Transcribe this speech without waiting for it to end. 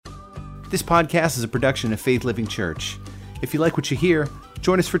This podcast is a production of Faith Living Church. If you like what you hear,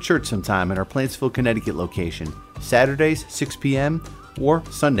 join us for church sometime at our Plantsville, Connecticut location, Saturdays, 6 p.m., or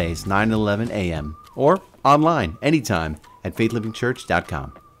Sundays, 9 and 11 a.m., or online anytime at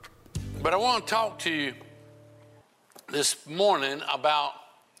faithlivingchurch.com. But I want to talk to you this morning about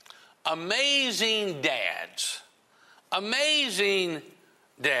amazing dads. Amazing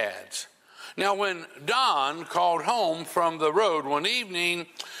dads. Now, when Don called home from the road one evening,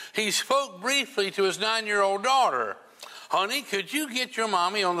 he spoke briefly to his 9-year-old daughter. "Honey, could you get your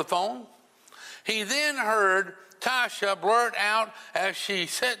mommy on the phone?" He then heard Tasha blurt out as she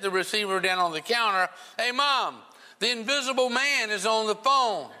set the receiver down on the counter, "Hey, Mom, the invisible man is on the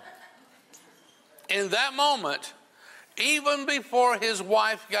phone." In that moment, even before his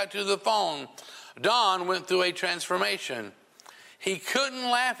wife got to the phone, Don went through a transformation. He couldn't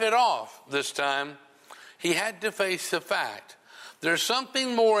laugh it off this time. He had to face the fact there's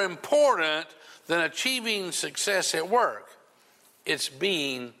something more important than achieving success at work. It's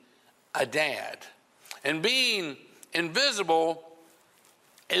being a dad. And being invisible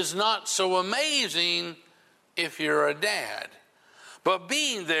is not so amazing if you're a dad. But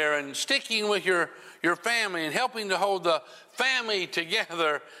being there and sticking with your family and helping to hold the family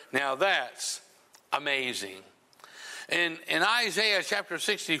together, now that's amazing. In Isaiah chapter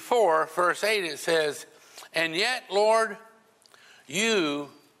 64, verse 8, it says, "And yet, Lord, you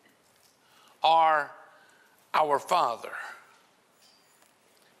are our Father."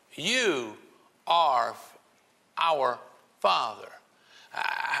 You are our Father.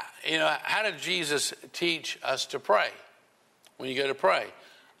 How did Jesus teach us to pray? When you go to pray,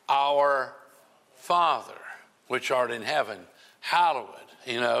 "Our Father, which art in heaven, hallowed,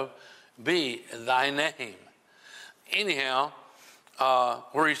 be thy name." Anyhow,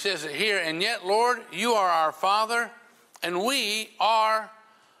 where he says it here, "And yet, Lord, you are our Father, and we are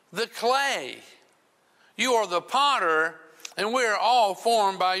the clay. You are the potter, and we are all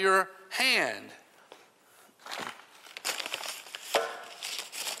formed by your hand."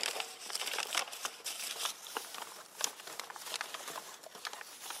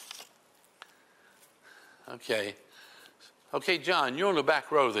 Okay, John, you're on the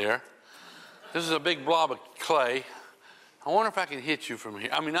back row there. This is a big blob of clay. I wonder if I can hit you from here.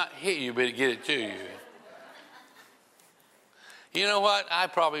 I mean, not hit you, but get it to you. You know what? I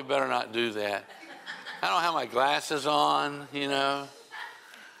probably better not do that. I don't have my glasses on, It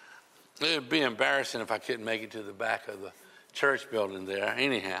would be embarrassing if I couldn't make it to the back of the church building there.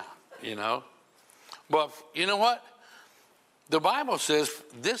 Anyhow, But you know what? The Bible says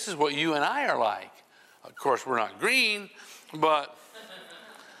this is what you and I are like. Of course, we're not green, but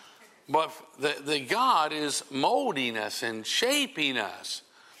the God is molding us and shaping us.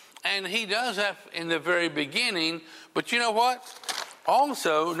 And he does that in the very beginning. But you know what?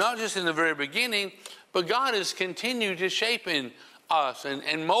 Also, not just in the very beginning, but God has continued to shaping us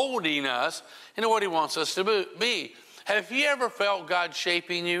and molding us into what he wants us to be. Have you ever felt God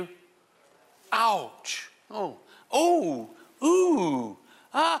shaping you? Ouch. And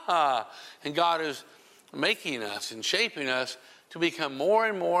God is making us and shaping us to become more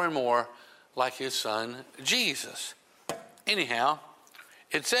and more and more like his son, Jesus. Anyhow,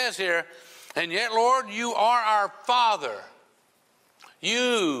 it says here, "And yet, Lord, you are our Father."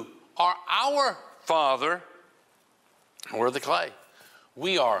 You are our Father. We're the clay.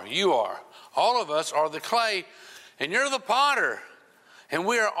 We are, you are. All of us are the clay, and you're the potter. And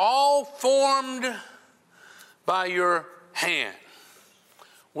we are all formed by your hand.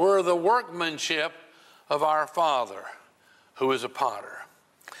 We're the workmanship of our Father, who is a potter.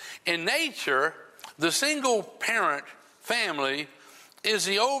 In nature, the single parent family is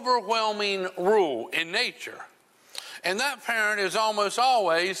the overwhelming rule in nature. And that parent is almost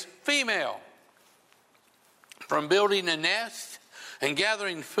always female. From building a nest and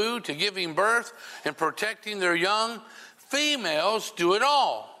gathering food to giving birth and protecting their young, females do it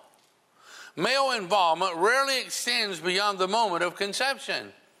all. Male involvement rarely extends beyond the moment of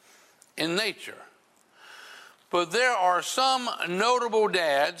conception in nature. But there are some notable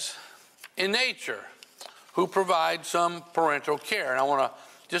dads in nature who provide some parental care. And I want to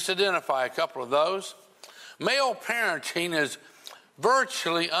just identify a couple of those. Male parenting is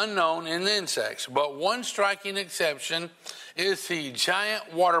virtually unknown in insects, but one striking exception is the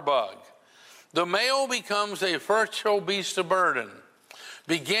giant water bug. The male becomes a fertile beast of burden,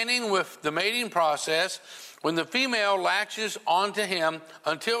 beginning with the mating process when the female latches onto him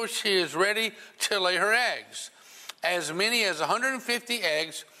until she is ready to lay her eggs. As many as 150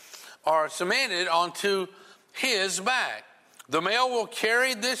 eggs are cemented onto his back. The male will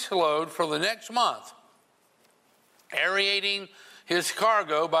carry this load for the next month, aerating his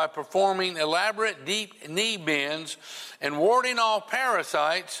cargo by performing elaborate deep knee bends and warding off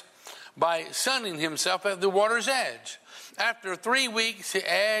parasites by sunning himself at the water's edge. After 3 weeks, the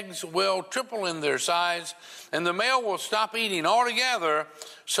eggs will triple in their size, and the male will stop eating altogether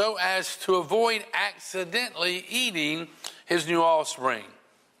so as to avoid accidentally eating his new offspring.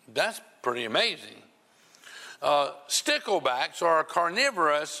 That's pretty amazing. Sticklebacks are a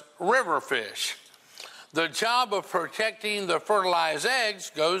carnivorous river fish. The job of protecting the fertilized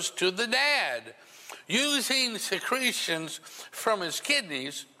eggs goes to the dad. Using secretions from his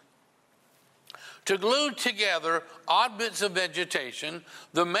kidneys to glue together odd bits of vegetation,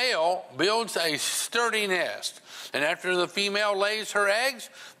 the male builds a sturdy nest. And after the female lays her eggs,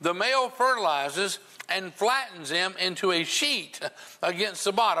 the male fertilizes and flattens them into a sheet against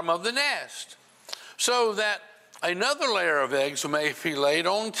the bottom of the nest, so that another layer of eggs may be laid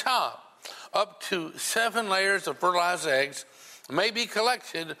on top. Up to 7 layers of fertilized eggs may be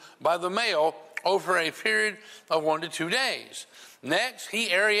collected by the male over a period of 1 to 2 days. Next, he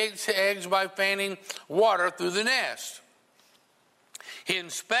aerates the eggs by fanning water through the nest. He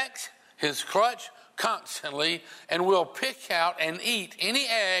inspects his clutch constantly and will pick out and eat any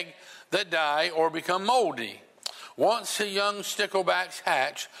egg that die or become moldy. Once the young sticklebacks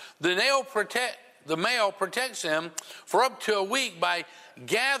hatch, the male protects them for up to a week by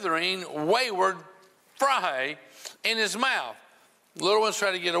gathering wayward fry in his mouth. The little ones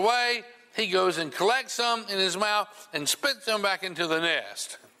try to get away. He goes and collects them in his mouth and spits them back into the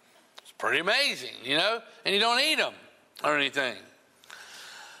nest. It's pretty amazing, you know? And you don't eat them or anything.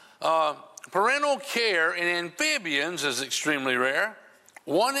 Parental care in amphibians is extremely rare.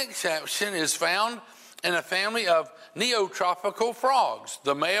 One exception is found in a family of neotropical frogs.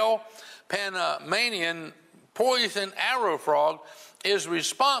 The male Panamanian poison arrow frog is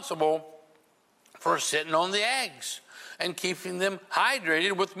responsible for sitting on the eggs and keeping them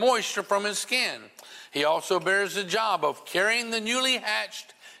hydrated with moisture from his skin. He also bears the job of carrying the newly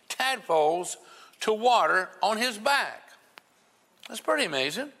hatched tadpoles to water on his back. That's pretty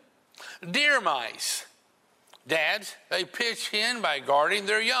amazing. Deer mice. Dads, they pitch in by guarding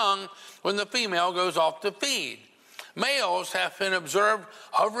their young when the female goes off to feed. Males have been observed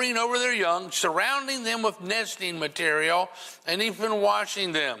hovering over their young, surrounding them with nesting material, and even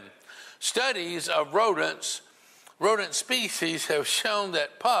washing them. Studies of rodent species have shown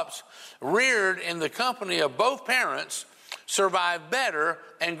that pups reared in the company of both parents survive better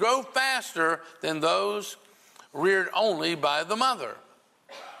and grow faster than those reared only by the mother.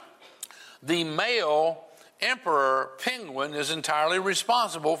 The male emperor penguin is entirely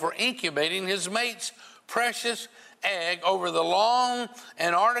responsible for incubating his mate's precious egg over the long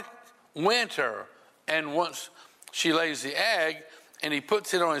Antarctic winter. And once she lays the egg and he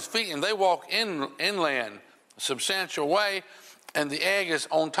puts it on his feet and they walk inland a substantial way, and the egg is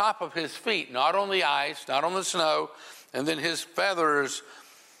on top of his feet, not on the ice, not on the snow, and then his feathers,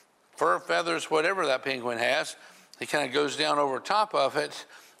 fur feathers, whatever that penguin has, he kind of goes down over top of it,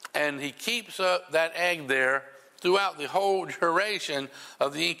 and he keeps that egg there throughout the whole duration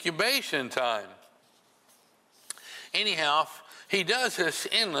of the incubation time. Anyhow, he does this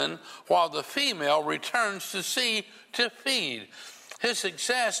inland while the female returns to sea to feed. His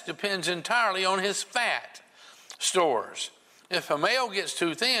success depends entirely on his fat stores. If a male gets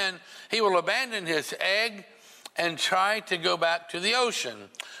too thin, he will abandon his egg and try to go back to the ocean.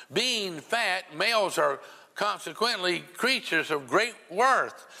 Being fat, males are consequently creatures of great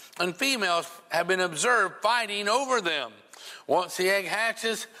worth, and females have been observed fighting over them. Once the egg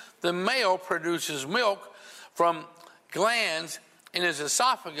hatches, the male produces milk from glands in his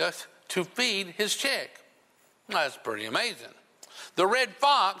esophagus to feed his chick. That's pretty amazing. The red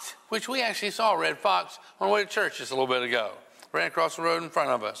fox, which we actually saw a red fox on the way to church just a little bit ago, ran across the road in front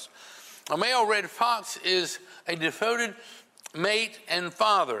of us. A male red fox is a devoted mate and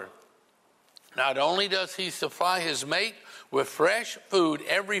father. Not only does he supply his mate with fresh food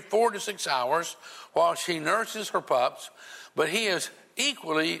every 4 to 6 hours while she nurses her pups, but he is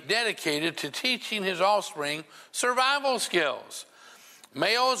equally dedicated to teaching his offspring survival skills.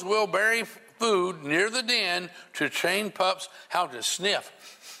 Males will bury food near the den to train pups how to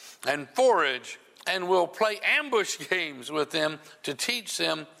sniff and forage, and will play ambush games with them to teach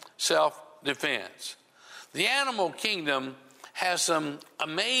them self-defense. The animal kingdom has some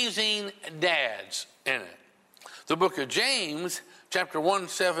amazing dads in it. The book of James, chapter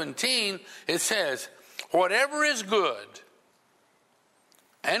 1:17, it says, whatever is good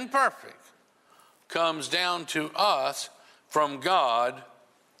and perfect comes down to us from God,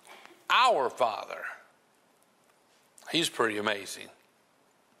 our Father. He's pretty amazing.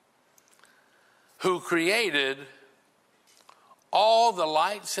 Who created all the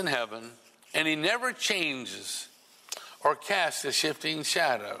lights in heaven, and he never changes or casts a shifting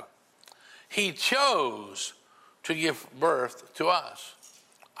shadow. He chose to give birth to us.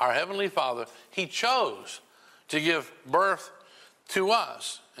 Our Heavenly Father, he chose to give birth to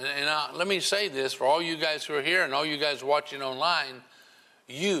us. And let me say this for all you guys who are here and all you guys watching online,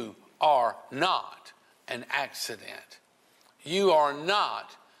 you are not an accident. You are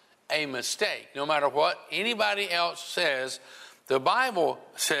not a mistake. No matter what anybody else says, the Bible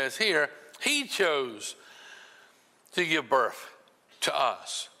says here, he chose to give birth to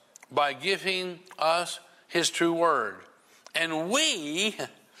us by giving us his true word. And we,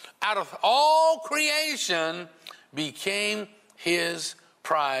 out of all creation, became his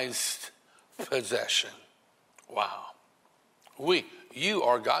prized possession. Wow. You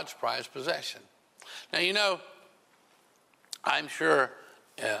are God's prized possession. Now, you know, I'm sure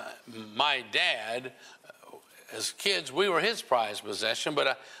my dad, as kids, we were his prized possession,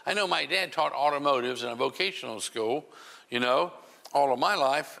 but I know my dad taught automotives in a vocational school, you know, all of my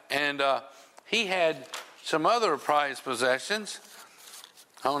life, and he had some other prized possessions.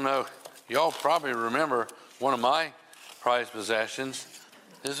 I don't know, y'all probably remember one of my prized possessions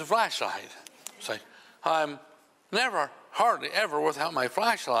is a flashlight. It's like, I'm never, hardly ever without my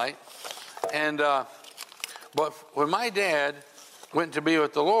flashlight. And but when my dad went to be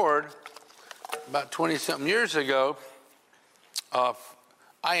with the Lord about 20-something years ago,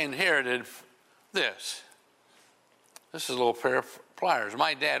 I inherited this. This is a little pair of pliers.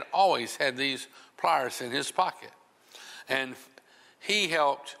 My dad always had these pliers in his pocket. And he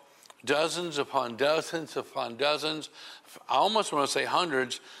helped dozens upon dozens upon dozens. I almost want to say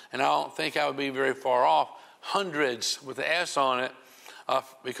hundreds, and I don't think I would be very far off. Hundreds with the S on it,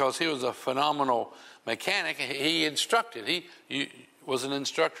 because he was a phenomenal mechanic. He instructed. He was an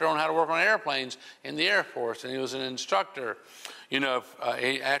instructor on how to work on airplanes in the Air Force, and he was an instructor. You know,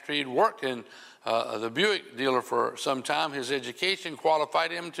 after he'd worked in the Buick dealer for some time, his education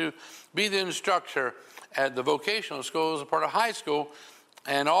qualified him to be the instructor at the vocational school as a part of high school.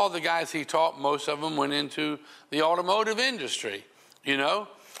 And all the guys he taught, most of them went into the automotive industry, you know.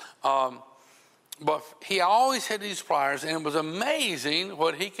 But he always had these pliers, and it was amazing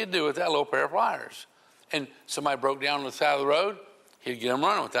what he could do with that little pair of pliers. And somebody broke down on the side of the road, he'd get them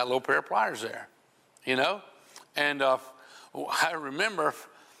running with that little pair of pliers there, you know. And I remember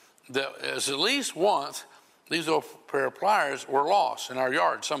that at least once, these little pair of pliers were lost in our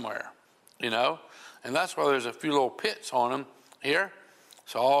yard somewhere, you know. And that's why there's a few little pits on them here.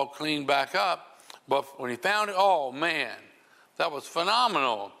 It's all cleaned back up. But when he found it, oh, man, that was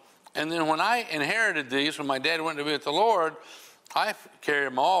phenomenal. And then when I inherited these, when my dad went to be with the Lord, I carried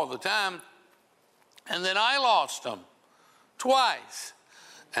them all the time. And then I lost them twice.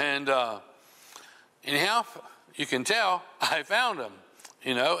 And anyhow, you can tell I found them,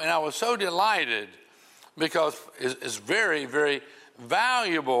 you know. And I was so delighted because it's very, very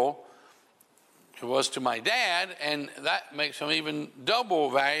valuable. It was to my dad, and that makes him even double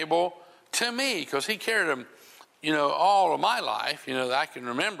valuable to me because he carried them, you know, all of my life, you know, that I can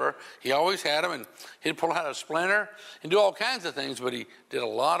remember. He always had them, and he'd pull out a splinter and do all kinds of things, but he did a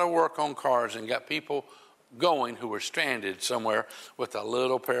lot of work on cars and got people going who were stranded somewhere with a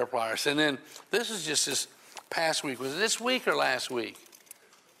little pair of pliers. And then this is just this past week. Was it this week or last week?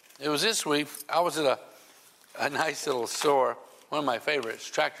 It was this week. I was at a nice little store, one of my favorites,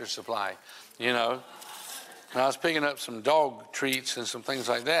 Tractor Supply. You know, and I was picking up some dog treats and some things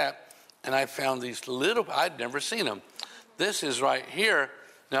like that, and I found these little, I'd never seen them. This is right here.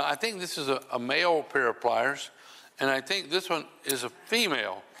 Now, I think this is a male pair of pliers, and I think this one is a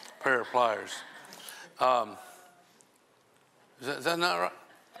female pair of pliers. Is that not right?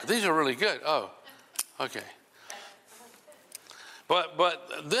 These are really good. Oh, okay. But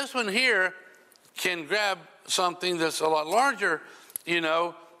this one here can grab something that's a lot larger, you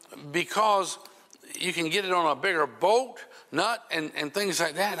know, because you can get it on a bigger bolt, nut, and things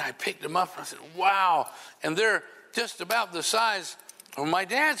like that. And I picked them up and I said, wow. And they're just about the size of my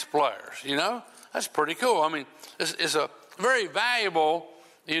dad's pliers, you know. That's pretty cool. I mean, it's a very valuable,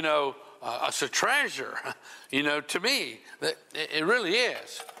 you know, it's a treasure, you know, to me. It really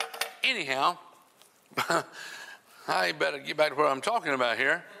is. Anyhow, I better get back to what I'm talking about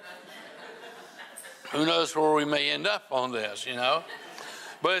here. Who knows where we may end up on this, you know.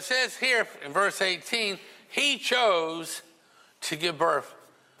 But it says here in verse 18, he chose to give birth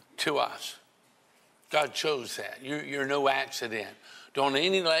to us. God chose that. You're no accident. Don't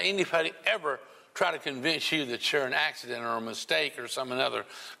let anybody ever try to convince you that you're an accident or a mistake or some another,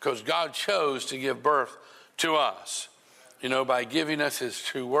 because God chose to give birth to us, you know, by giving us his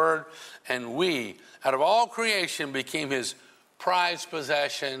true word. And we, out of all creation, became his prized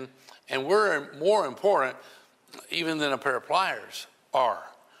possession, and we're more important even than a pair of pliers are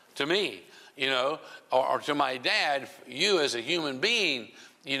to me, or to my dad. You as a human being,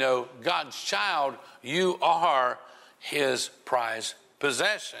 God's child, you are his prized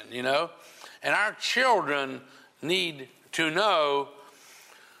possession, and our children need to know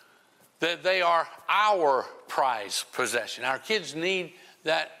that they are our prized possession. Our kids need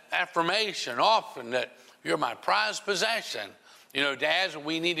that affirmation often, that you're my prized possession. Dads,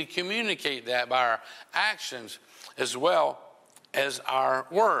 we need to communicate that by our actions as well as our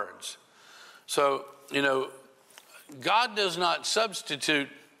words. So, God does not substitute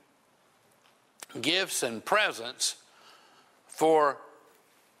gifts and presents for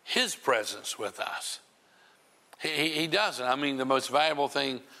his presence with us. He doesn't. I mean, the most valuable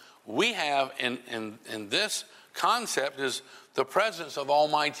thing we have in this concept is the presence of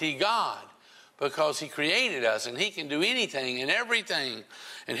Almighty God, because he created us and he can do anything and everything.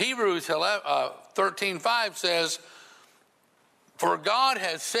 And Hebrews 13:5 says, "For God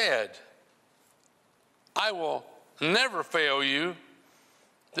has said, I will never fail you."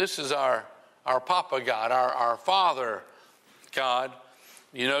 This is our Papa God, our Father God.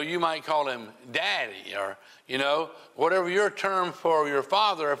 You might call him Daddy, or, whatever your term for your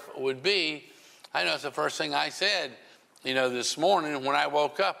father would be. I know it's the first thing I said, this morning when I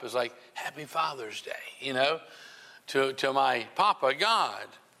woke up, is like, Happy Father's Day, to my Papa God.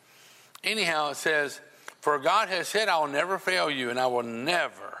 Anyhow, it says, "For God has said, I will never fail you, and I will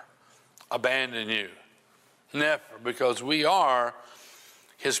never abandon you." Never, because we are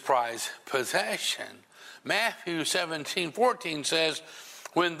his prized possession. Matthew 17:14 says,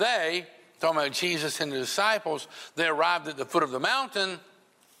 when they, talking about Jesus and the disciples, they arrived at the foot of the mountain,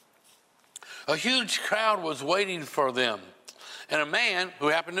 a huge crowd was waiting for them. And a man who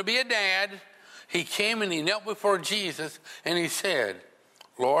happened to be a dad, he came and he knelt before Jesus and he said,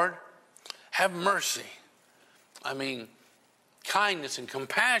 "Lord, have mercy." I mean, kindness and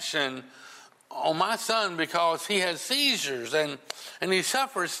compassion on my son, because he has seizures and he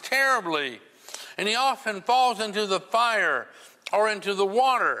suffers terribly. And he often falls into the fire or into the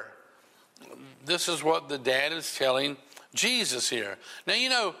water. This is what the dad is telling Jesus here.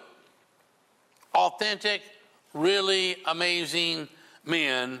 Now, authentic, really amazing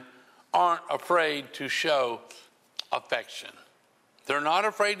men aren't afraid to show affection. They're not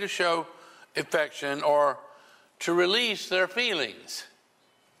afraid to show affection or to release their feelings.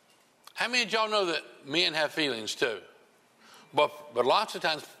 How many of y'all know that men have feelings too? But lots of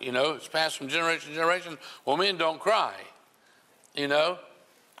times, it's passed from generation to generation. Well, men don't cry.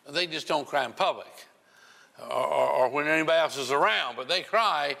 They just don't cry in public or when anybody else is around, but they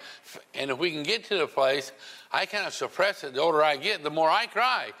cry. And if we can get to the place, I kind of suppress it. The older I get, the more I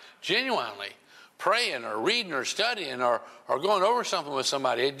cry, genuinely, praying or reading or studying or going over something with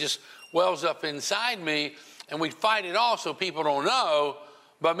somebody. It just wells up inside me, and we fight it off so people don't know,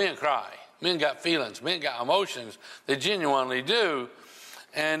 but men cry. Men got feelings. Men got emotions. They genuinely do.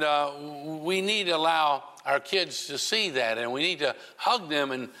 And we need to allow our kids to see that, and we need to hug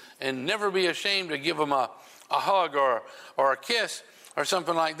them and never be ashamed to give them a hug or a kiss or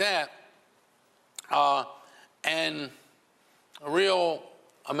something like that. And real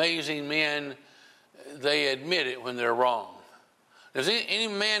amazing men, they admit it when they're wrong. Has any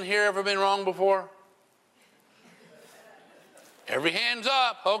man here ever been wrong before? Every hand's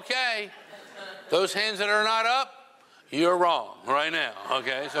up. Okay. Those hands that are not up, you're wrong right now.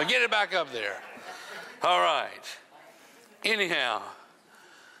 Okay, so get it back up there. All right. Anyhow,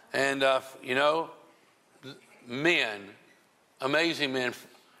 and men, amazing men,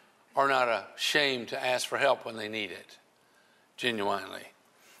 are not ashamed to ask for help when they need it, genuinely.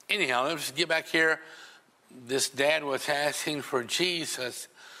 Anyhow, let's get back here. This dad was asking for Jesus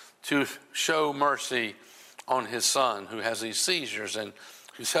to show mercy on his son who has these seizures and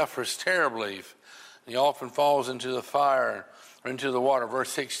who suffers terribly. He often falls into the fire or into the water.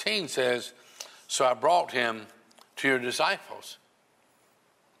 Verse 16 says, "So I brought him to your disciples,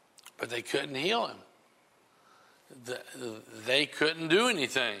 but they couldn't heal him." They couldn't do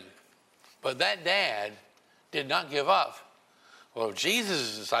anything. But that dad did not give up. Well, if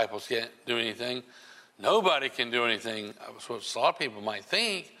Jesus' disciples can't do anything, nobody can do anything. That's what a lot of people might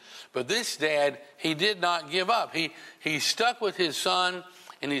think. But this dad, he did not give up. He stuck with his son,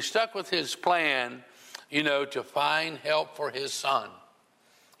 and he stuck with his plan, to find help for his son.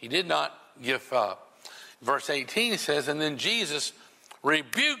 He did not give up. Verse 18 says, "And then Jesus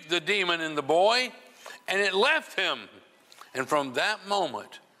rebuked the demon in the boy, and it left him. And from that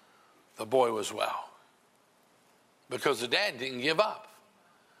moment, the boy was well." Because the dad didn't give up.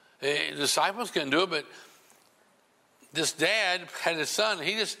 The disciples couldn't do it, but this dad had his son.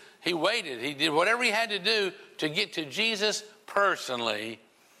 He waited. He did whatever he had to do to get to Jesus personally,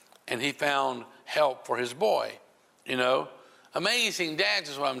 and he found help for his boy. You know, amazing dads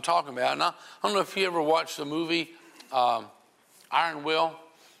is what I'm talking about. And I don't know if you ever watched the movie Iron Will.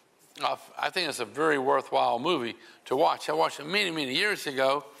 I think it's a very worthwhile movie to watch. I watched it many, many years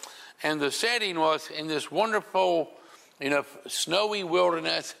ago, and the setting was in this wonderful, snowy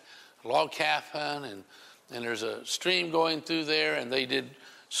wilderness, log cabin, and there's a stream going through there, and they did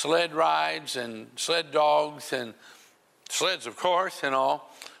sled rides and sled dogs and sleds, of course, and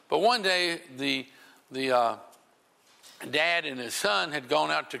all. But one day, the dad and his son had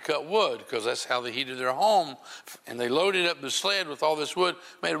gone out to cut wood, because that's how they heated their home, and they loaded up the sled with all this wood,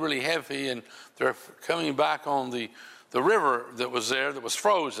 made it really heavy, and they're coming back on the river that was there that was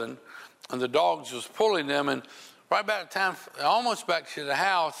frozen, and the dogs was pulling them, and right about the time, almost back to the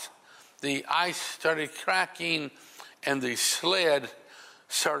house, the ice started cracking, and the sled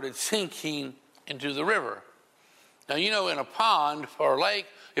started sinking into the river. Now, in a pond or a lake,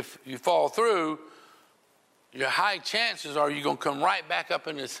 if you fall through, your high chances are you're going to come right back up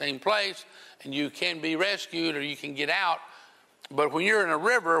in the same place, and you can be rescued or you can get out. But when you're in a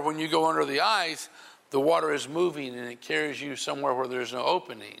river, when you go under the ice, the water is moving and it carries you somewhere where there's no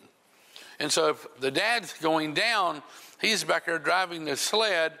opening. And so if the dad's going down, he's back there driving the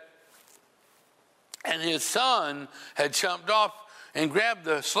sled, and his son had jumped off and grabbed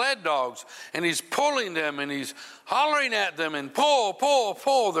the sled dogs, and he's pulling them, and he's hollering at them, and pull, pull,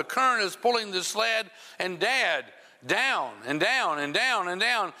 pull. The current is pulling the sled, and Dad down and down and down and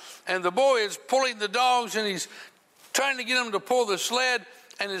down. And the boy is pulling the dogs, and he's trying to get them to pull the sled,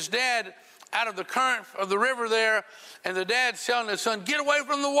 and his dad out of the current of the river there, and the dad's telling his son, get away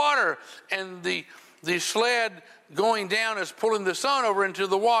from the water. And the sled going down is pulling the son over into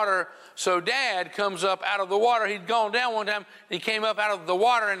the water. So Dad comes up out of the water. He'd gone down one time. He came up out of the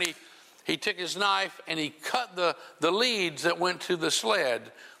water, and he took his knife and he cut the leads that went to the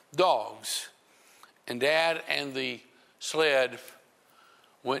sled dogs. And Dad and the sled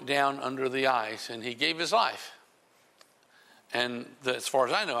went down under the ice, and he gave his life. And as far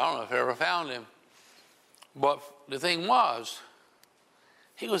as I know, I don't know if I ever found him. But the thing was,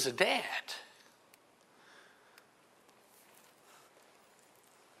 he was a dad.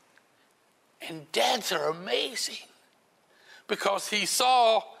 And dads are amazing, because he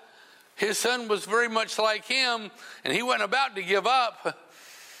saw his son was very much like him, and he wasn't about to give up.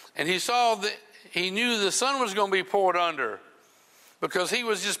 And he saw that he knew the son was going to be pulled under, because he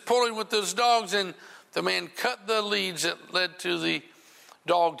was just pulling with those dogs, and the man cut the leads that led to the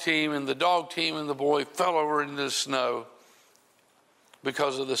dog team, and the dog team and the boy fell over in the snow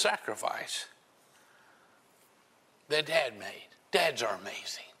because of the sacrifice that Dad made. Dads are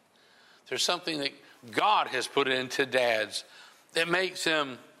amazing. There's something that God has put into dads that makes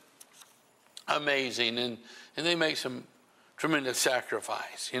them amazing, and they make some tremendous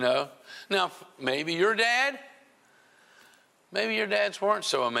sacrifice, Now, maybe your dads weren't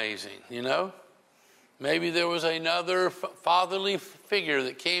so amazing, Maybe there was another fatherly figure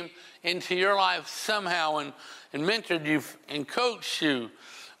that came into your life somehow and mentored you and coached you,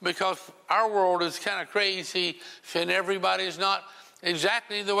 because our world is kind of crazy and everybody's not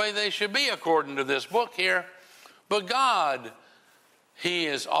exactly the way they should be according to this book here. But God, He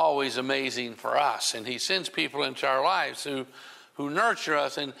is always amazing for us, and He sends people into our lives who nurture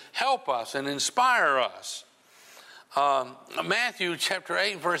us and help us and inspire us. Matthew chapter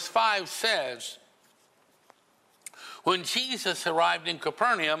 8 verse 5 says, when Jesus arrived in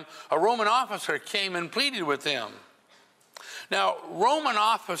Capernaum, a Roman officer came and pleaded with him. Now, Roman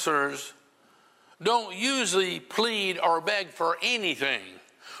officers don't usually plead or beg for anything.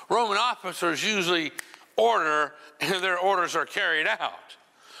 Roman officers usually order, and their orders are carried out.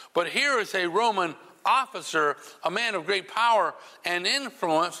 But here is a Roman officer, a man of great power and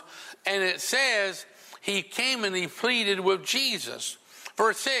influence, and it says he came and he pleaded with Jesus.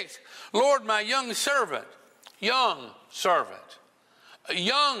 Verse 6, Lord, my young servant,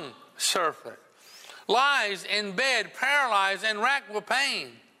 lies in bed, paralyzed and racked with pain.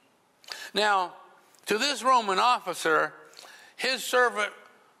 Now, to this Roman officer, his servant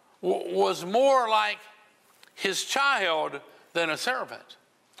was more like his child than a servant.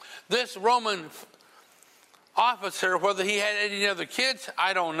 This Roman officer, whether he had any other kids,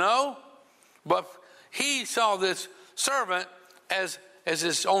 I don't know, but he saw this servant as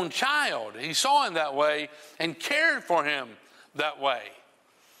his own child. He saw him that way and cared for him that way.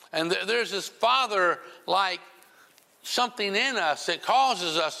 And there's this father-like something in us that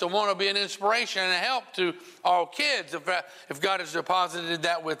causes us to want to be an inspiration and a help to all kids, if God has deposited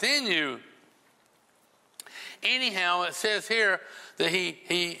that within you. Anyhow, it says here that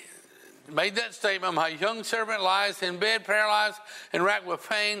he made that statement, my young servant lies in bed, paralyzed and racked with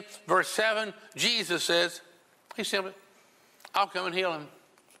pain. Verse 7, Jesus says, he simply, I'll come and heal him.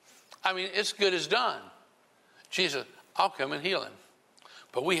 I mean, it's good as done. Jesus, I'll come and heal him.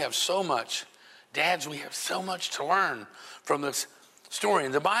 But we have so much, dads, we have so much to learn from this story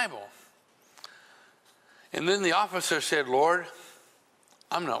in the Bible. And then the officer said, Lord,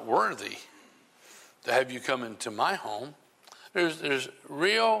 I'm not worthy to have you come into my home. There's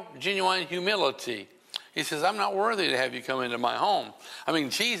real, genuine humility. He says, I'm not worthy to have you come into my home. I mean,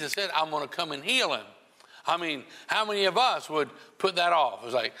 Jesus said, I'm going to come and heal him. I mean, how many of us would put that off?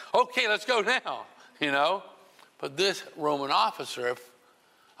 It's like, okay, let's go now, you know. But this Roman officer,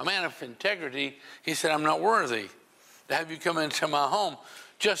 a man of integrity, he said, I'm not worthy to have you come into my home.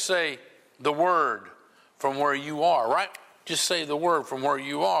 Just say the word from where you are, right? Just say the word from where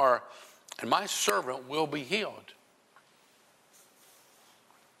you are, and my servant will be healed.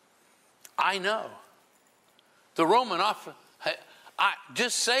 I know. The Roman officer,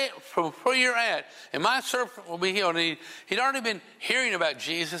 just say it from where you're at, and my servant will be healed. And he'd already been hearing about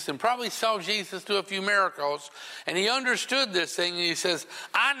Jesus and probably saw Jesus do a few miracles, and he understood this thing, and he says,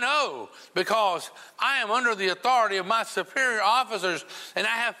 I know, because I am under the authority of my superior officers, and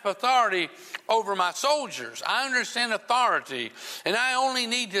I have authority over my soldiers. I understand authority, and I only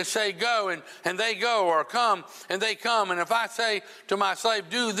need to say go, and they go, or come, and they come. And if I say to my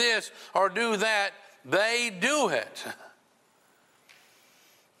slave, do this or do that, they do it.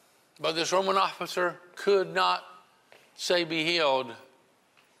 But this Roman officer could not say be healed.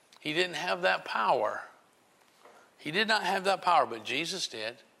 He didn't have that power. He did not have that power, but Jesus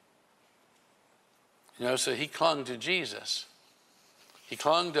did. You know, so he clung to Jesus. He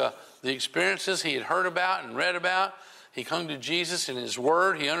clung to the experiences he had heard about and read about. He clung to Jesus and his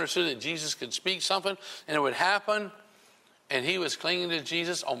word. He understood that Jesus could speak something and it would happen. And he was clinging to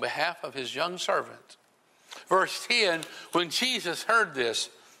Jesus on behalf of his young servant. Verse 10, when Jesus heard this,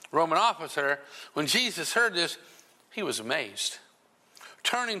 Roman officer, when Jesus heard this, he was amazed.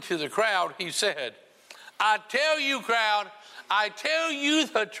 Turning to the crowd, he said, I tell you, crowd, I tell you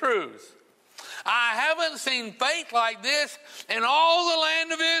the truth. I haven't seen faith like this in all the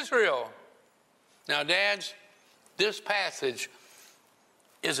land of Israel. Now, dads, this passage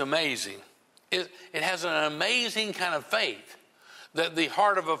is amazing. It has an amazing kind of faith that the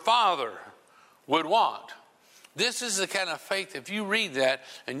heart of a father would want. This is the kind of faith, if you read that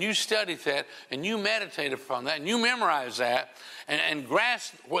and you study that and you meditate upon that and you memorize that and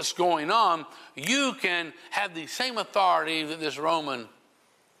grasp what's going on, you can have the same authority that this Roman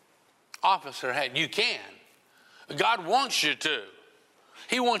officer had. You can. God wants you to.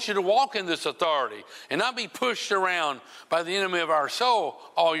 He wants you to walk in this authority and not be pushed around by the enemy of our soul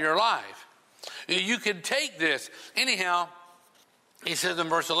all your life. You can take this. Anyhow, he says in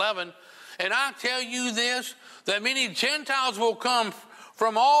verse 11, and I tell you this, that many Gentiles will come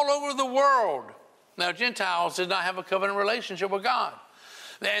from all over the world. Now, Gentiles did not have a covenant relationship with God.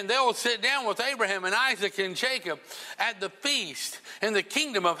 And they will sit down with Abraham and Isaac and Jacob at the feast in the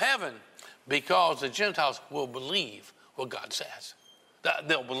kingdom of heaven, because the Gentiles will believe what God says.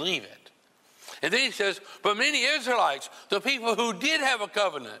 They'll believe it. And then he says, but many Israelites, the people who did have a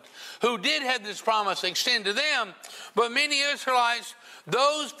covenant, who did have this promise extend to them, but many Israelites,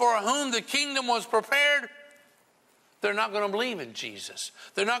 those for whom the kingdom was prepared, they're not going to believe in Jesus.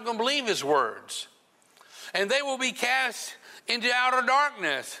 They're not going to believe his words. And they will be cast into outer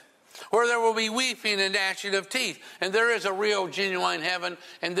darkness, where there will be weeping and gnashing of teeth. And there is a real, genuine heaven,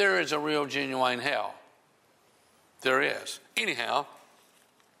 and there is a real, genuine hell. There is. Anyhow,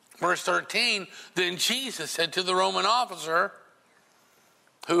 verse 13, then Jesus said to the Roman officer,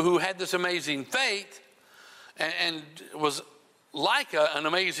 who had this amazing faith and was like an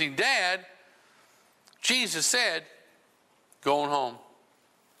amazing dad, Jesus said, go on home.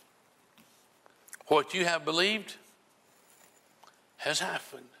 What you have believed has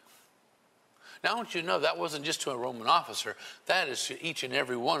happened. Now I want you to know that wasn't just to a Roman officer. That is to each and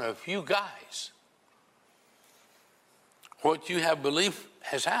every one of you guys. What you have believed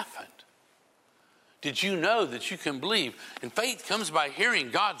has happened. Did you know that you can believe? And faith comes by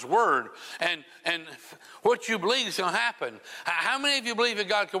hearing God's word. And what you believe is going to happen. How many of you believe that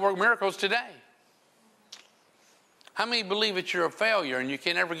God can work miracles today? How many believe that you're a failure and you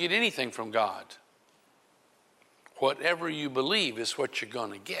can't ever get anything from God? Whatever you believe is what you're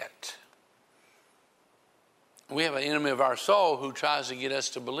going to get. We have an enemy of our soul who tries to get us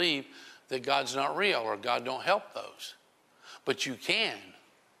to believe that God's not real or God don't help those. But you can.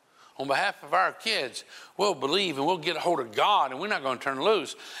 On behalf of our kids, we'll believe and we'll get a hold of God, and we're not going to turn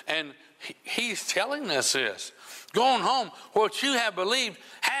loose. And He's telling us this. Going home, what you have believed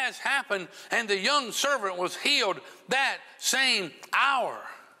has happened, and the young servant was healed that same hour.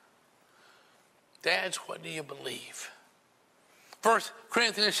 Dads, what do you believe? 1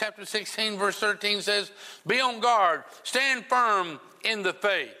 Corinthians chapter 16, verse 13 says, be on guard, stand firm in the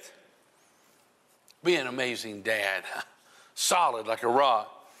faith. Be an amazing dad, solid like a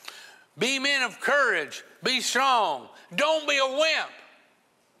rock. Be men of courage, be strong, don't be a wimp.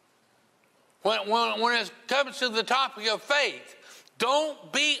 When it comes to the topic of faith,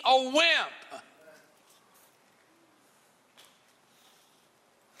 don't be a wimp.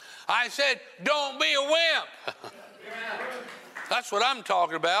 I said, don't be a wimp. That's what I'm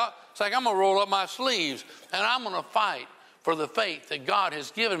talking about. It's like I'm going to roll up my sleeves and I'm going to fight for the faith that God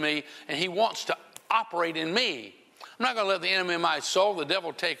has given me, and He wants to operate in me. I'm not going to let the enemy in my soul, the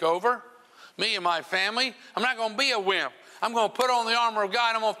devil, take over me and my family. I'm not going to be a wimp. I'm going to put on the armor of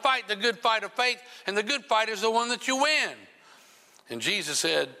God. I'm going to fight the good fight of faith, and the good fight is the one that you win. And Jesus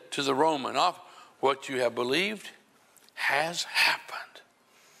said to the Roman, what you have believed has happened.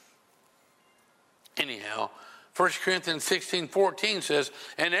 Anyhow, 1 Corinthians 16:14 says,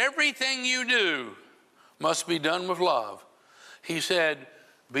 and everything you do must be done with love. He said,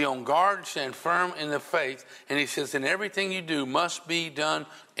 be on guard, stand firm in the faith. And he says, and everything you do must be done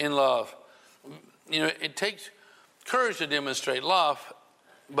in love. You know, it takes courage to demonstrate love,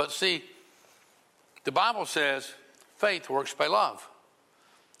 but see, the Bible says faith works by love.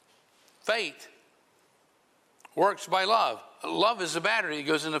 Faith works by love. Love is the battery that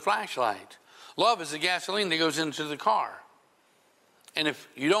goes in the flashlight. Love is the gasoline that goes into the car. And if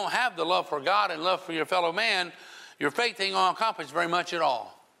you don't have the love for God and love for your fellow man, your faith ain't going to accomplish very much at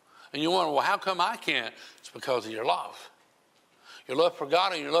all. And you wonder, well, how come I can't? It's because of your love. Your love for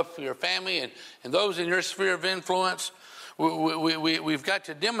God and your love for your family and those in your sphere of influence. We've got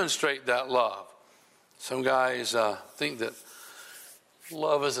to demonstrate that love. Some guys think that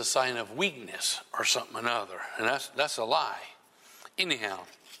love is a sign of weakness or something or another. And that's a lie. Anyhow,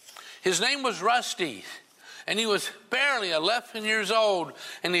 his name was Rusty. And he was barely 11 years old.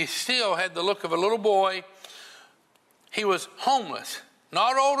 And he still had the look of a little boy. He was homeless.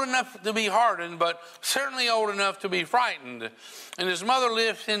 Not old enough to be hardened, but certainly old enough to be frightened. And his mother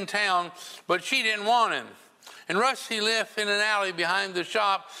lived in town, but she didn't want him. And Rusty lived in an alley behind the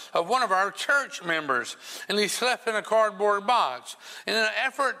shop of one of our church members. And he slept in a cardboard box. In an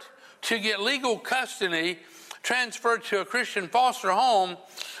effort to get legal custody transferred to a Christian foster home,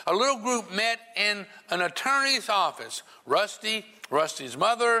 a little group met in an attorney's office. Rusty's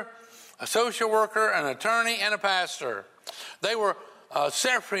mother, a social worker, an attorney, and a pastor. They were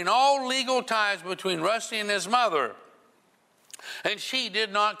severing all legal ties between Rusty and his mother. And she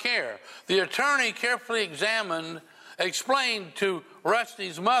did not care. The attorney carefully explained to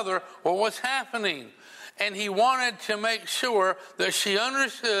Rusty's mother what was happening. And he wanted to make sure that she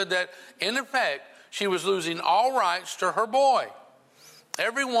understood that, in effect, she was losing all rights to her boy.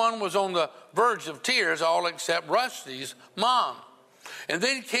 Everyone was on the verge of tears, all except Rusty's mom. And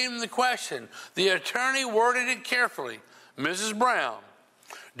then came the question. The attorney worded it carefully. Mrs. Brown,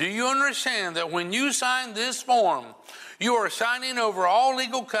 do you understand that when you sign this form, you are signing over all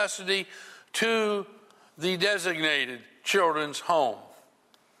legal custody to the designated children's home?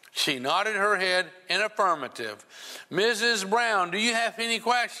 She nodded her head in affirmative. Mrs. Brown, do you have any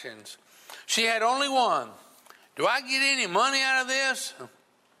questions? She had only one. Do I get any money out of this?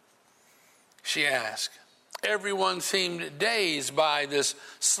 She asked. Everyone seemed dazed by this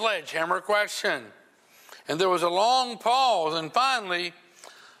sledgehammer question. And there was a long pause, and finally,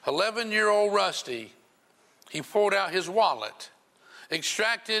 11-year-old Rusty, he pulled out his wallet,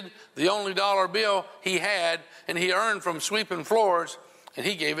 extracted the only dollar bill he had, and he earned from sweeping floors, and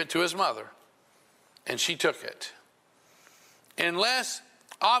he gave it to his mother. And she took it. In less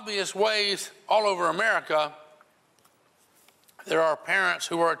obvious ways all over America, there are parents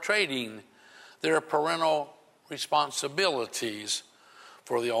who are trading their parental responsibilities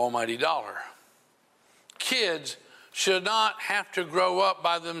for the almighty dollar. Kids should not have to grow up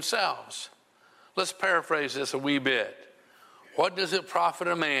by themselves. Let's paraphrase this a wee bit. What does it profit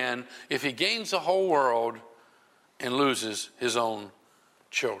a man if he gains the whole world and loses his own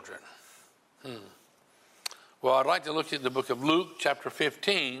children? Well, I'd like to look at the book of Luke, chapter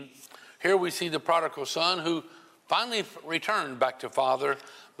 15. Here we see the prodigal son who finally returned back to father,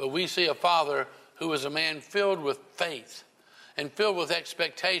 but we see a father who was a man filled with faith and filled with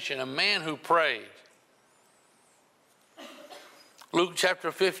expectation, a man who prayed. Luke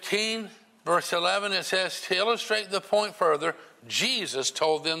chapter 15, verse 11, it says, to illustrate the point further, Jesus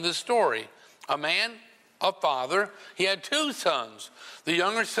told them this story. A man a father. He had 2 sons. The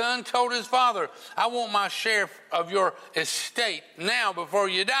younger son told his father, I want my share of your estate now before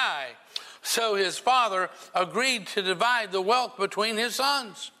you die. So his father agreed to divide the wealth between his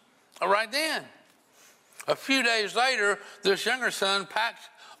sons. Right then. A few days later, this younger son packed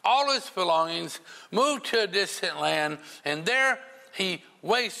all his belongings, moved to a distant land, and there he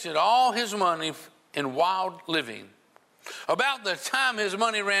wasted all his money in wild living. About the time his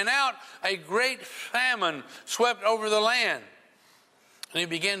money ran out, a great famine swept over the land, and he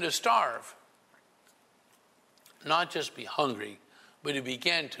began to starve. Not just be hungry, but he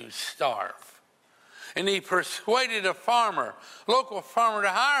began to starve. And he persuaded a local farmer to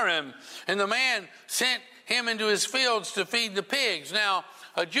hire him, and the man sent him into his fields to feed the pigs. Now,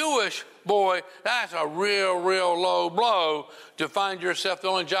 a Jewish boy, that's a real low blow to find yourself the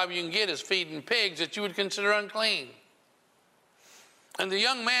only job you can get is feeding pigs that you would consider unclean. And the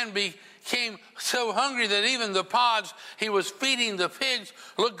young man became so hungry that even the pods he was feeding the pigs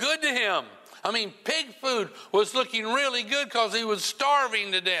looked good to him. I mean, pig food was looking really good because he was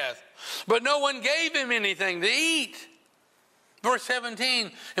starving to death. But no one gave him anything to eat. Verse 17,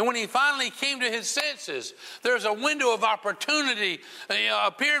 and when he finally came to his senses, there's a window of opportunity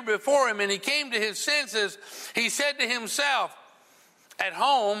appeared before him, and he came to his senses. He said to himself, at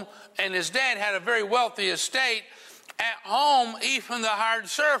home, and his dad had a very wealthy estate, at home, even the hired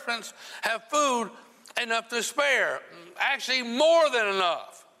servants have food enough to spare. Actually, more than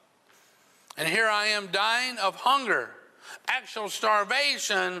enough. And here I am dying of hunger. Actual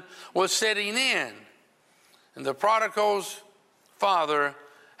starvation was setting in. And the prodigal's father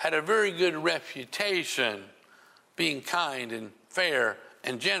had a very good reputation, being kind and fair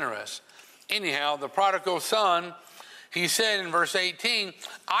and generous. Anyhow, the prodigal son, he said in verse 18,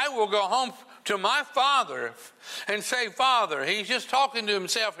 I will go home to my father and say, Father, he's just talking to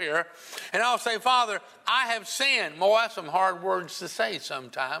himself here, and I'll say, Father, I have sinned. Boy, that's some hard words to say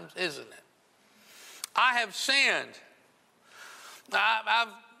sometimes, isn't it? I have sinned.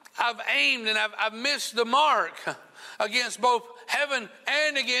 I've aimed and I've missed the mark against both heaven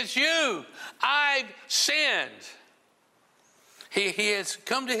and against you. I've sinned. He has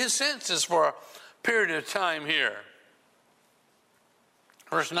come to his senses for a period of time here.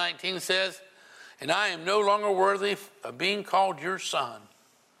 Verse 19 says, and I am no longer worthy of being called your son.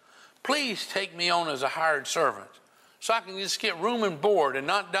 Please take me on as a hired servant so I can just get room and board and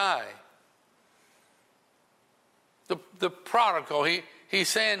not die. The prodigal, he's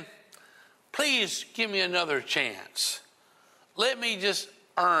saying, please give me another chance. Let me just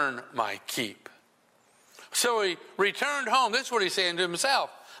earn my keep. So he returned home. This is what he's saying to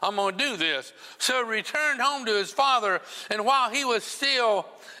himself. I'm going to do this. So he returned home to his father, and while he was still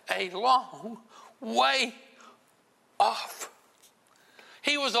a long way off,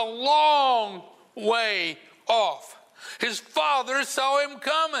 he was a long way off. His father saw him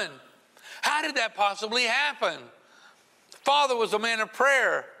coming. How did that possibly happen? Father was a man of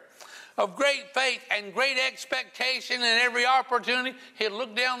prayer, of great faith and great expectation, and every opportunity he'd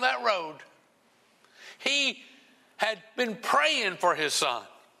look down that road. He had been praying for his son.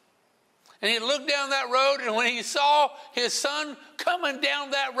 And he looked down that road, and when he saw his son coming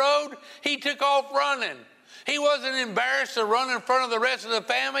down that road, he took off running. He wasn't embarrassed to run in front of the rest of the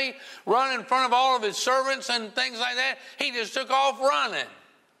family, run in front of all of his servants and things like that. He just took off running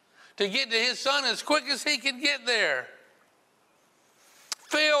to get to his son as quick as he could get there.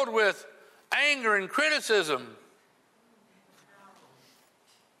 Filled with anger and criticism.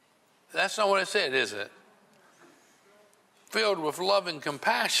 That's not what it said, is it? Filled with love and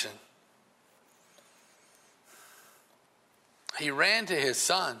compassion. He ran to his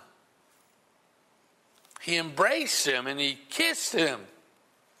son. He embraced him and he kissed him.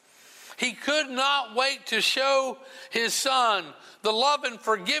 He could not wait to show his son the love and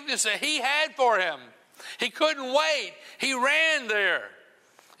forgiveness that he had for him. He couldn't wait. He ran there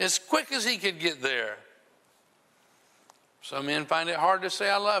as quick as he could get there. Some men find it hard to say,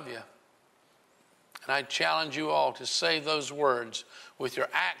 I love you. And I challenge you all to say those words with your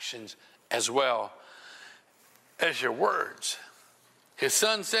actions as well as your words. His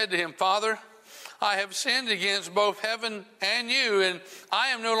son said to him, Father, I have sinned against both heaven and you, and I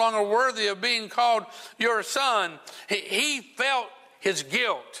am no longer worthy of being called your son. He felt his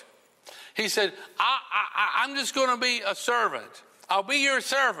guilt. He said, I'm just going to be a servant. I'll be your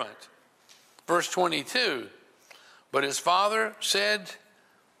servant. Verse 22, but his father said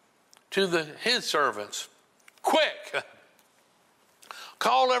to his servants, quick,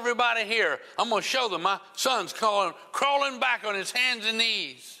 call everybody here. I'm going to show them my son's crawling back on his hands and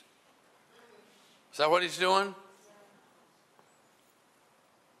knees. Is that what he's doing?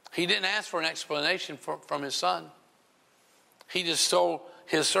 He didn't ask for an explanation from his son. He just told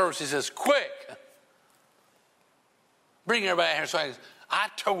his servants, he says, quick, bring everybody here. So I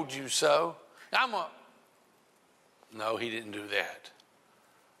told you so. No, he didn't do that.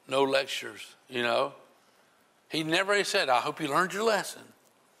 No lectures, you know. He never said, I hope you learned your lesson.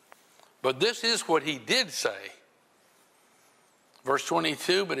 But this is what he did say. Verse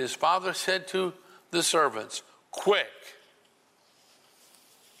 22, but his father said to the servants, quick,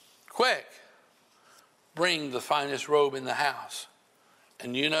 bring the finest robe in the house.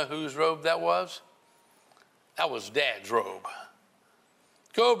 And you know whose robe that was? That was Dad's robe.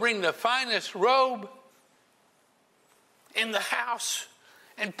 Go bring the finest robe in the house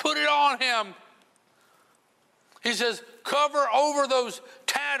and put it on him. He says, cover over those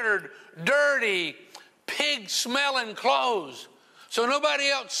tattered, dirty, pig-smelling clothes so nobody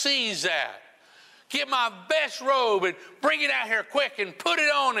else sees that. Get my best robe and bring it out here quick and put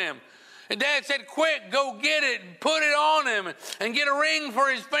it on him. And Dad said, quick, go get it and put it on him and get a ring for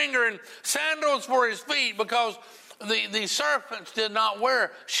his finger and sandals for his feet, because the servants did not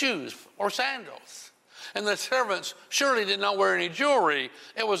wear shoes or sandals. And the servants surely did not wear any jewelry.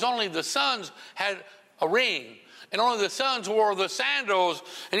 It was only the sons had a ring. And only the sons wore the sandals.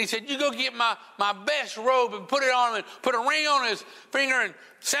 And he said, you go get my best robe and put it on him and put a ring on his finger and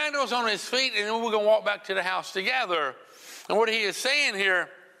sandals on his feet, and then we're going to walk back to the house together. And what he is saying here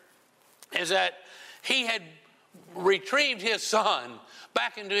is that he had retrieved his son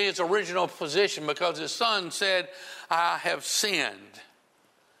back into his original position because his son said, I have sinned.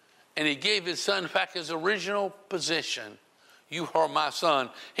 And he gave his son back his original position. You are my son.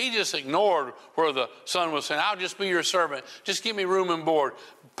 He just ignored where the son was saying, I'll just be your servant. Just give me room and board.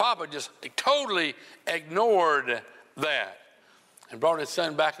 Papa just totally ignored that and brought his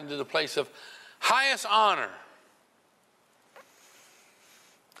son back into the place of highest honor.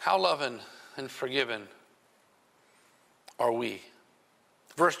 How loving and forgiven are we?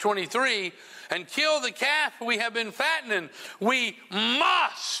 Verse 23, and kill the calf we have been fattening. We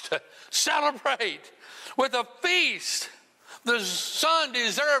must celebrate with a feast. The son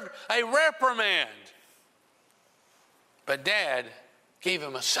deserved a reprimand, but Dad gave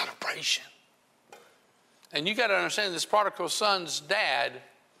him a celebration. And you got to understand, this prodigal son's dad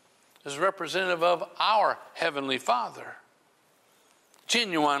is representative of our Heavenly Father.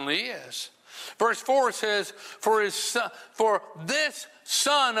 Genuinely is. Verse 4 says, for this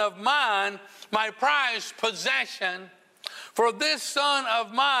son of mine, my prized possession, for this son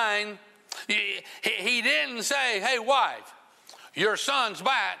of mine, he didn't say, hey, wife, your son's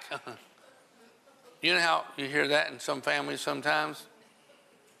back. You know how you hear that in some families sometimes?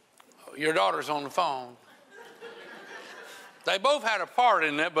 Your daughter's on the phone. They both had a part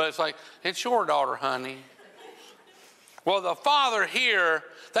in it, but it's like, it's your daughter, honey. Well, the father here,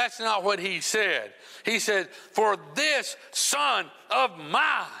 that's not what he said. He said, for this son of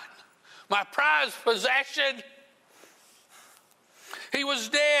mine, my prized possession, he was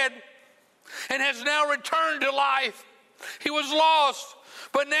dead and has now returned to life. He was lost,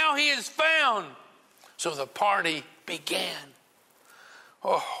 but now he is found. So the party began.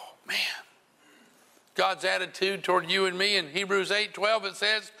 Oh, man. God's attitude toward you and me in Hebrews 8:12, it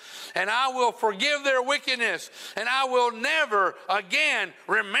says, and I will forgive their wickedness, and I will never again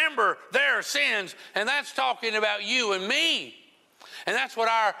remember their sins. And that's talking about you and me. And that's what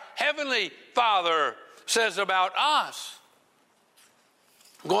our Heavenly Father says about us.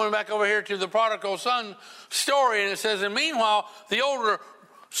 Going back over here to the prodigal son story, and it says, and meanwhile, the older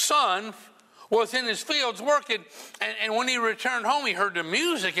son was in his fields working, and when he returned home, he heard the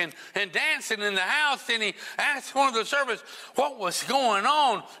music and dancing in the house, and he asked one of the servants, what was going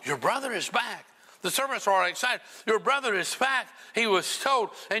on? Your brother is back. The servants were all excited. Your brother is back, he was told,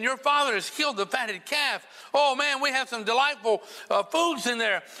 and your father has killed the fatted calf. Oh man, we have some delightful foods in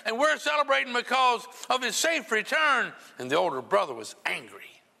there, and we're celebrating because of his safe return. And the older brother was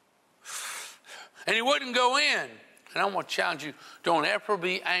angry, and he wouldn't go in. And I want to challenge you, don't ever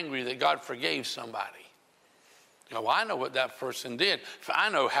be angry that God forgave somebody. You know, well, I know what that person did. I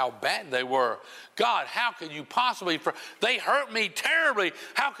know how bad they were. God, how could you possibly, they hurt me terribly.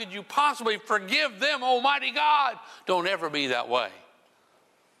 How could you possibly forgive them, Almighty God? Don't ever be that way.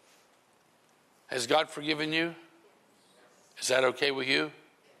 Has God forgiven you? Is that okay with you?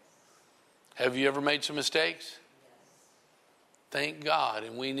 Have you ever made some mistakes? Thank God,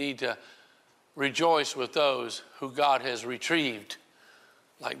 and we need to rejoice with those who God has retrieved,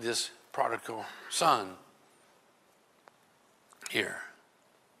 like this prodigal son here.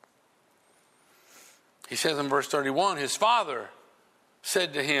 He says in verse 31, his father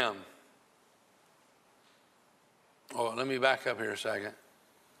said to him, oh, let me back up here a second.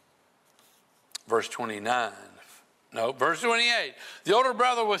 Verse 29. No, verse 28. The older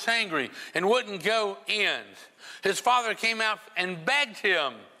brother was angry and wouldn't go in. His father came out and begged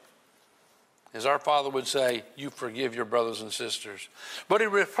him. As our Father would say, you forgive your brothers and sisters. But he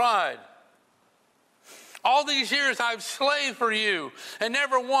replied, all these years I've slaved for you and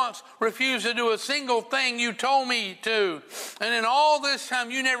never once refused to do a single thing you told me to. And in all this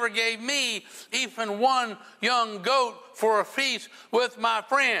time you never gave me even one young goat for a feast with my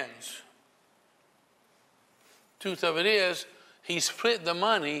friends. Truth of it is, he split the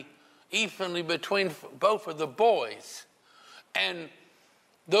money evenly between both of the boys. And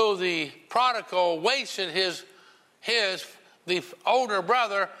though the prodigal wasted the older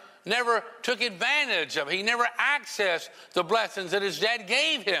brother never took advantage of it. He never accessed the blessings that his dad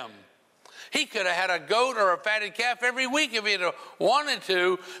gave him. He could have had a goat or a fatted calf every week if he had wanted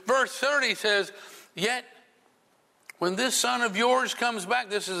to. Verse 30 says, yet when this son of yours comes back,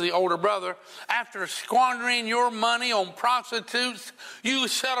 this is the older brother, after squandering your money on prostitutes, you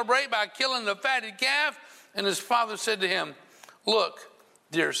celebrate by killing the fatted calf. And his father said to him, look,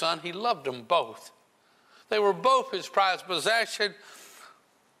 dear son, he loved them both. They were both his prized possession.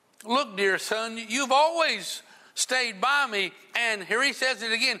 Look, dear son, you've always stayed by me. And here he says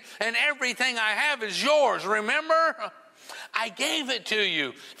it again, and everything I have is yours. Remember? I gave it to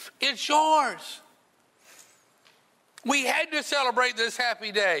you. It's yours. We had to celebrate this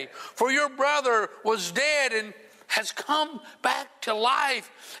happy day, for your brother was dead and has come back to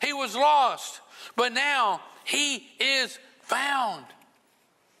life. He was lost, but now he is found.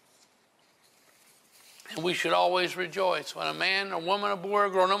 And we should always rejoice when a man, a woman, a boy, or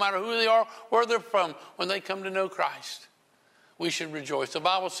girl, no matter who they are, where they're from, when they come to know Christ. We should rejoice. The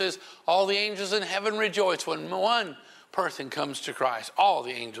Bible says all the angels in heaven rejoice when one person comes to Christ. All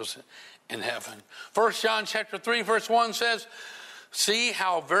the angels in heaven. 1 John chapter 3 verse 1 says, see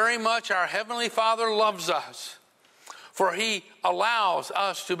how very much our Heavenly Father loves us, for he allows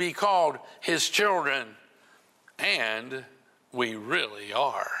us to be called his children. And we really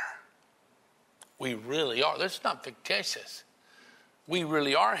are. We really are. That's not fictitious. We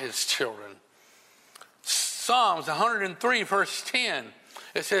really are his children. Psalms 103 verse 10.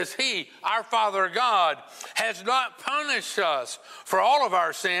 It says, he, our Father God, has not punished us for all of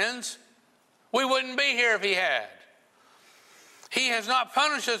our sins. We wouldn't be here if he had. He has not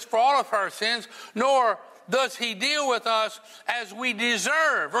punished us for all of our sins, nor does he deal with us as we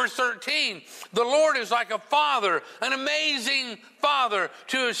deserve. Verse 13, the Lord is like a father, an amazing father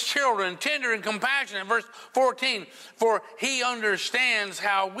to his children, tender and compassionate. Verse 14, for he understands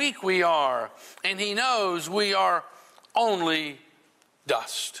how weak we are, and he knows we are only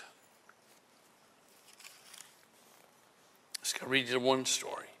dust. Let's go read you one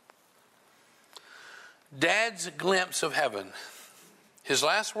story. Dad's glimpse of heaven. His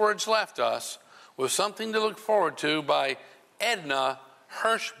last words left us with something to look forward to by Edna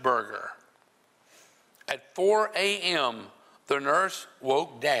Hirschberger. At 4 a.m., the nurse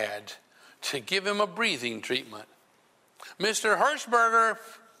woke Dad to give him a breathing treatment. Mr. Hirschberger,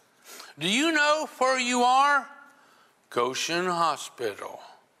 do you know where you are? Goshen Hospital.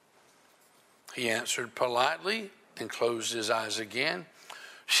 He answered politely and closed his eyes again.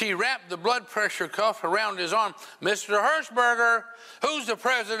 She wrapped the blood pressure cuff around his arm. Mr. Hirschberger, who's the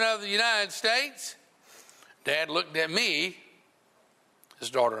President of the United States? Dad looked at me, his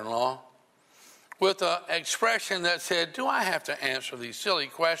daughter-in-law, with an expression that said, do I have to answer these silly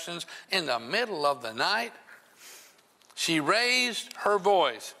questions in the middle of the night? She raised her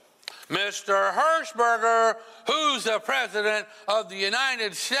voice. Mr. Hirschberger, who's the President of the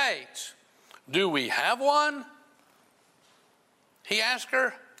United States? Do we have one? He asked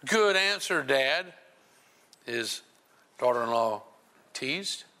her. Good answer, Dad, his daughter-in-law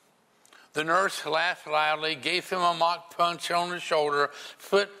teased. The nurse laughed loudly, gave him a mock punch on the shoulder,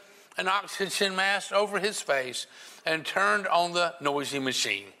 put an oxygen mask over his face, and turned on the noisy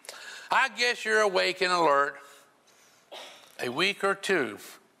machine. I guess you're awake and alert. A week or two.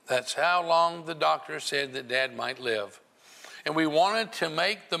 That's how long the doctor said that Dad might live. And we wanted to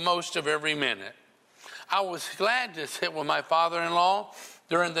make the most of every minute. I was glad to sit with my father-in-law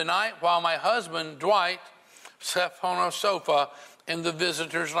during the night while my husband, Dwight, sat on a sofa in the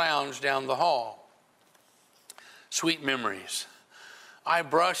visitor's lounge down the hall. Sweet memories. I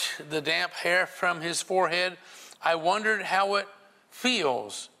brushed the damp hair from his forehead. I wondered how it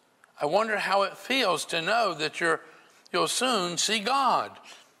feels. I wonder how it feels to know that you'll soon see God.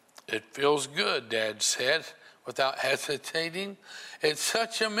 It feels good, Dad said without hesitating. It's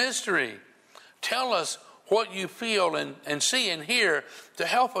such a mystery. Tell us what you feel and see and hear to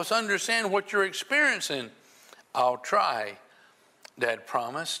help us understand what you're experiencing. I'll try, Dad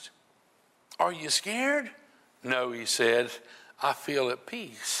promised. Are you scared? No, he said. I feel at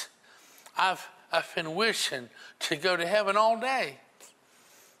peace. I've been wishing to go to heaven all day.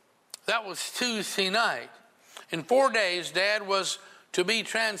 That was Tuesday night. In 4 days, Dad was to be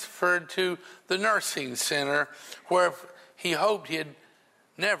transferred to the nursing center where he hoped he'd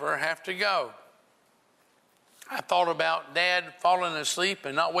never have to go. I thought about Dad falling asleep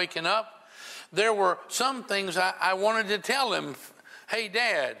and not waking up. There were some things I wanted to tell him. Hey,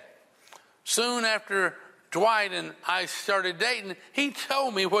 Dad, soon after Dwight and I started dating, he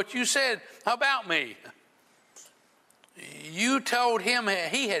told me what you said about me. You told him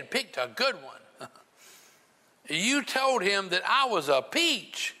he had picked a good one. You told him that I was a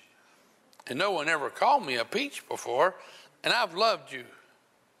peach. And no one ever called me a peach before. And I've loved you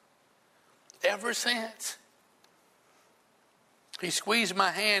ever since. He squeezed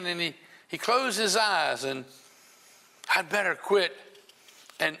my hand and he closed his eyes, and I'd better quit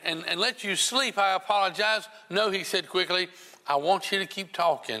and let you sleep. I apologize. No, he said quickly, I want you to keep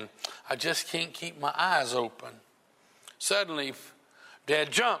talking. I just can't keep my eyes open. Suddenly,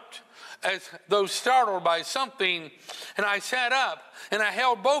 Dad jumped as though startled by something, and I sat up and I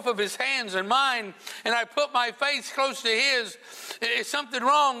held both of his hands in mine and I put my face close to his. Is something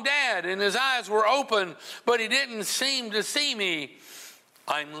wrong, Dad? And his eyes were open, but he didn't seem to see me.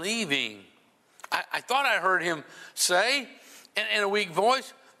 I'm leaving. I thought I heard him say in a weak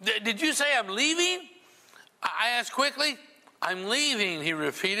voice, did you say I'm leaving? I asked quickly. I'm leaving, he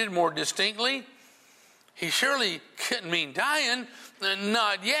repeated more distinctly. He surely couldn't mean dying.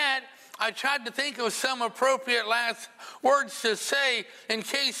 Not yet. I tried to think of some appropriate last words to say in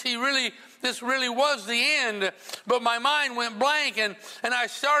case this really was the end. But my mind went blank and I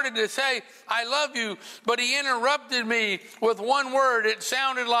started to say, I love you. But he interrupted me with one word. It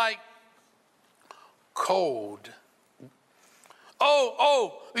sounded like cold.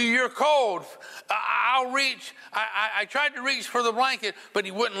 Oh, you're cold. I'll reach. I tried to reach for the blanket, but he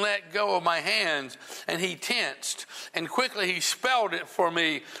wouldn't let go of my hands, and he tensed. And quickly he spelled it for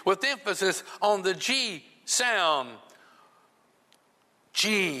me with emphasis on the G sound.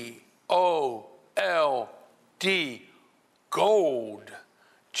 G-O-L-D, gold.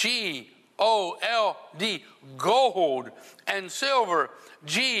 G-O-L-D, gold. And silver,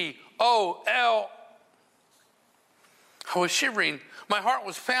 G-O-L. I was shivering. My heart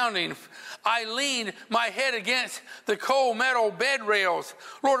was pounding. I leaned my head against the cold metal bed rails.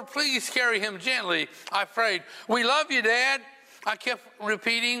 Lord, please carry him gently, I prayed. We love you, Dad, I kept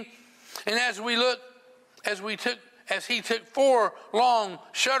repeating. And as he took 4 long,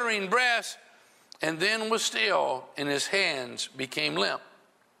 shuddering breaths, and then was still, and his hands became limp.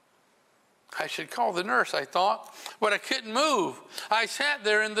 I should call the nurse, I thought, but I couldn't move. I sat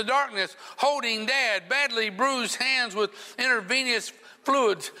there in the darkness, holding Dad, badly bruised hands with intravenous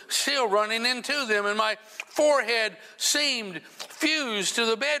fluids still running into them, and my forehead seemed fused to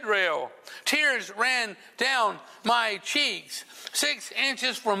the bed rail. Tears ran down my cheeks. 6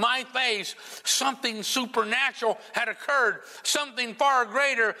 inches from my face, something supernatural had occurred, something far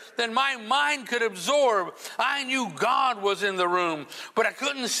greater than my mind could absorb. I knew God was in the room, but I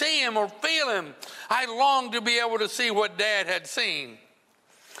couldn't see him or feel him. I longed to be able to see what Dad had seen.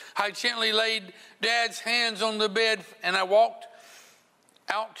 I gently laid Dad's hands on the bed, and I walked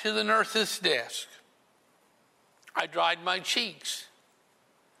out to the nurse's desk. I dried my cheeks,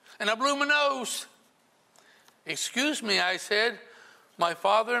 and I blew my nose. Excuse me, I said, my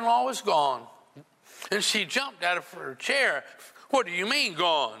father-in-law is gone. And she jumped out of her chair. What do you mean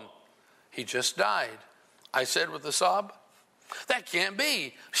gone? He just died, I said with a sob. That can't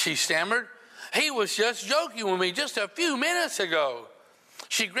be, she stammered. He was just joking with me just a few minutes ago.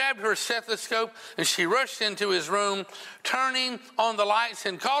 She grabbed her stethoscope and she rushed into his room, turning on the lights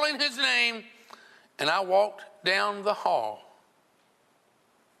and calling his name. And I walked down the hall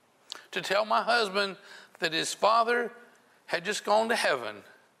to tell my husband that his father had just gone to heaven,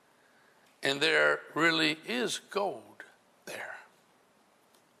 and there really is gold there.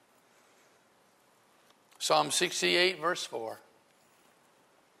 Psalm 68, verse 4.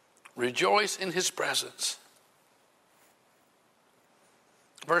 Rejoice in his presence.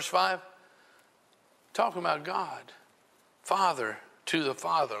 Verse 5, talking about God, Father to the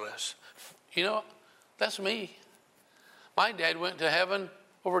fatherless. You know, that's me. My dad went to heaven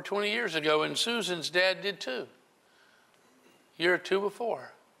over 20 years ago, and Susan's dad did too. Year or two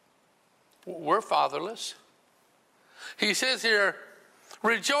before. We're fatherless. He says here,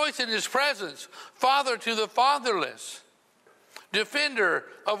 rejoice in his presence, Father to the fatherless, defender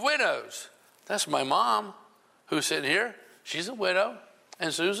of widows. That's my mom who's sitting here. She's a widow.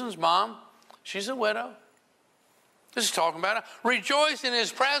 And Susan's mom, she's a widow. This is talking about it. Rejoice in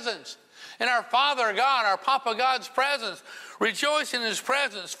his presence. In our Father God, our Papa God's presence. Rejoice in his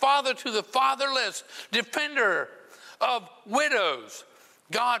presence. Father to the fatherless, defender of widows.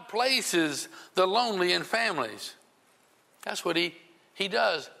 God places the lonely in families. That's what he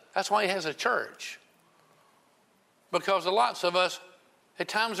does. That's why he has a church. Because lots of us at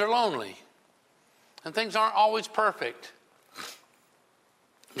times are lonely. And things aren't always perfect.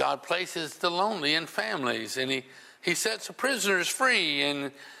 God places the lonely in families. And he sets the prisoners free.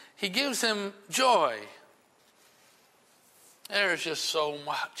 And he gives them joy. There's just so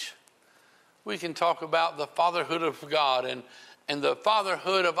much. We can talk about the fatherhood of God and the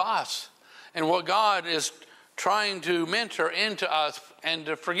fatherhood of us. And what God is trying to mentor into us and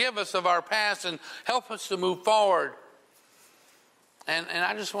to forgive us of our past and help us to move forward. And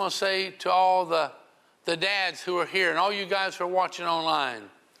I just want to say to all the dads who are here and all you guys who are watching online,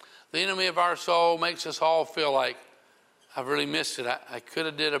 the enemy of our soul makes us all feel like, I've really missed it. I could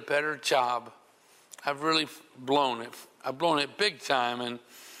have did a better job. I've really blown it. I've blown it big time. And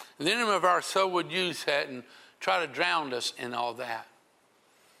the enemy of our soul would use that and try to drown us in all that.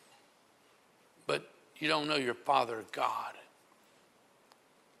 But you don't know your Father God.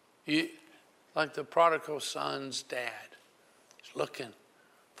 You, like the prodigal son's dad, is looking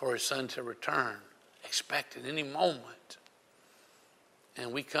for his son to return, expecting any moment.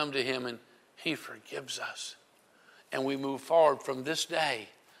 And we come to him and he forgives us. And we move forward from this day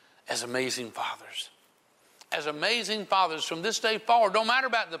as amazing fathers. As amazing fathers from this day forward, don't matter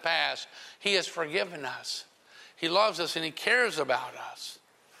about the past, he has forgiven us. He loves us and he cares about us.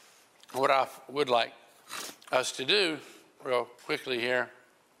 What I would like us to do real quickly here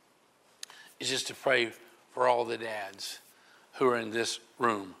is just to pray for all the dads who are in this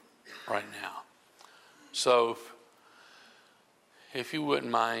room right now. So if you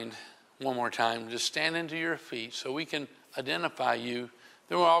wouldn't mind, one more time, just stand into your feet so we can identify you.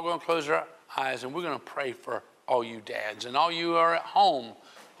 Then we're all going to close our eyes and we're going to pray for all you dads. And all you who are at home,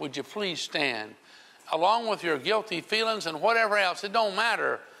 would you please stand? Along with your guilty feelings and whatever else, it don't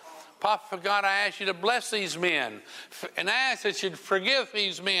matter. Papa God, I ask you to bless these men. And I ask that you'd forgive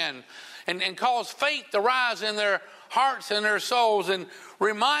these men and cause faith to rise in their hearts and their souls and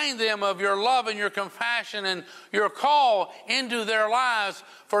remind them of your love and your compassion and your call into their lives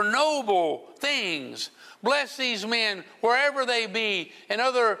for noble things. Bless these men wherever they be in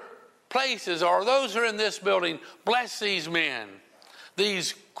other places or those who are in this building. Bless these men,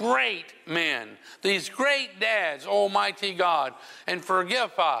 these great men, these great dads, Almighty God, and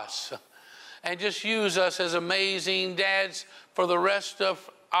forgive us and just use us as amazing dads for the rest of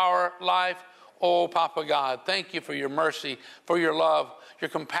our life. Oh, Papa God, thank you for your mercy, for your love, your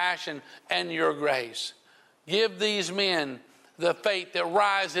compassion, and your grace. Give these men the faith that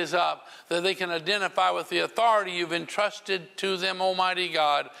rises up, that they can identify with the authority you've entrusted to them, Almighty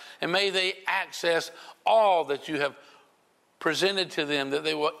God. And may they access all that you have presented to them, that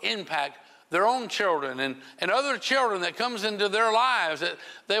they will impact their own children and other children that comes into their lives, that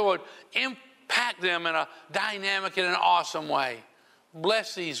they would impact them in a dynamic and an awesome way.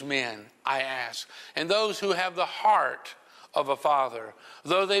 Bless these men, I ask, and those who have the heart of a father.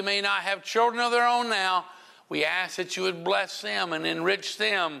 Though they may not have children of their own now, we ask that you would bless them and enrich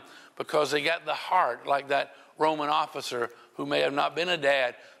them because they got the heart like that Roman officer who may have not been a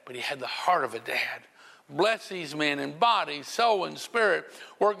dad, but he had the heart of a dad. Bless these men in body, soul, and spirit.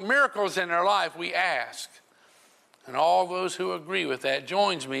 Work miracles in their life, we ask. And all those who agree with that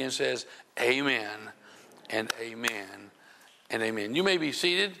joins me and says, amen and amen and amen. You may be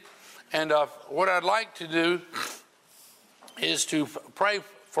seated. And what I'd like to do is to pray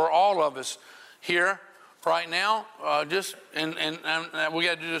for all of us here right now. And we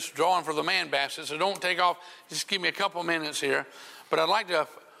got to do this drawing for the man basket, so don't take off. Just give me a couple minutes here. But I'd like to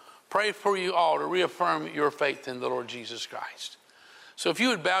pray for you all to reaffirm your faith in the Lord Jesus Christ. So if you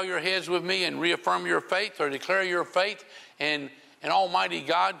would bow your heads with me and reaffirm your faith or declare your faith in Almighty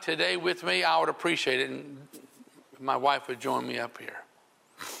God today with me, I would appreciate it. And my wife would join me up here.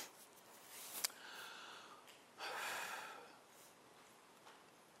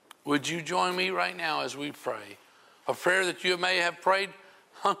 Would you join me right now as we pray? A prayer that you may have prayed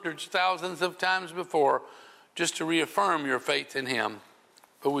hundreds, thousands of times before, just to reaffirm your faith in Him.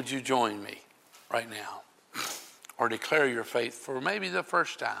 But would you join me right now? Or declare your faith for maybe the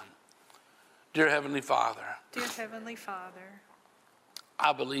first time. Dear Heavenly Father. Dear Heavenly Father.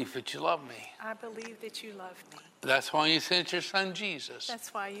 I believe that you love me. I believe that you love me. That's why you sent your son Jesus.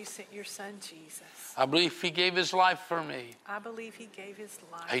 That's why you sent your son Jesus. I believe he gave his life for me. I believe he gave his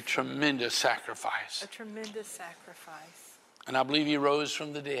life. A tremendous sacrifice. A tremendous sacrifice. And I believe he rose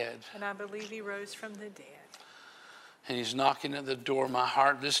from the dead. And I believe he rose from the dead. And he's knocking at the door of my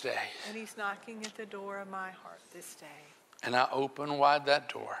heart this day. And he's knocking at the door of my heart this day. And I open wide that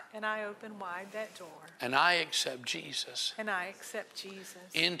door. And I open wide that door. And I accept Jesus And I accept Jesus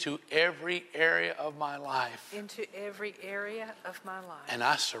into every area of my life. into every area of my life. And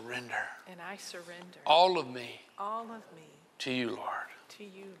I surrender And I surrender all of me all of me to you, Lord. to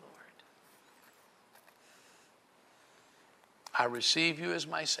you, Lord. I receive you as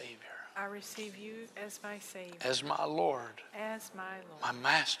my Savior, I receive you as my Savior, as my Lord, as my Lord, my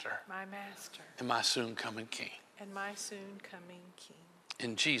Master, my Master, and my soon coming King. and my soon coming King.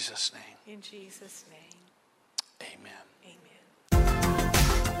 In Jesus' name, In Jesus' name, amen. amen.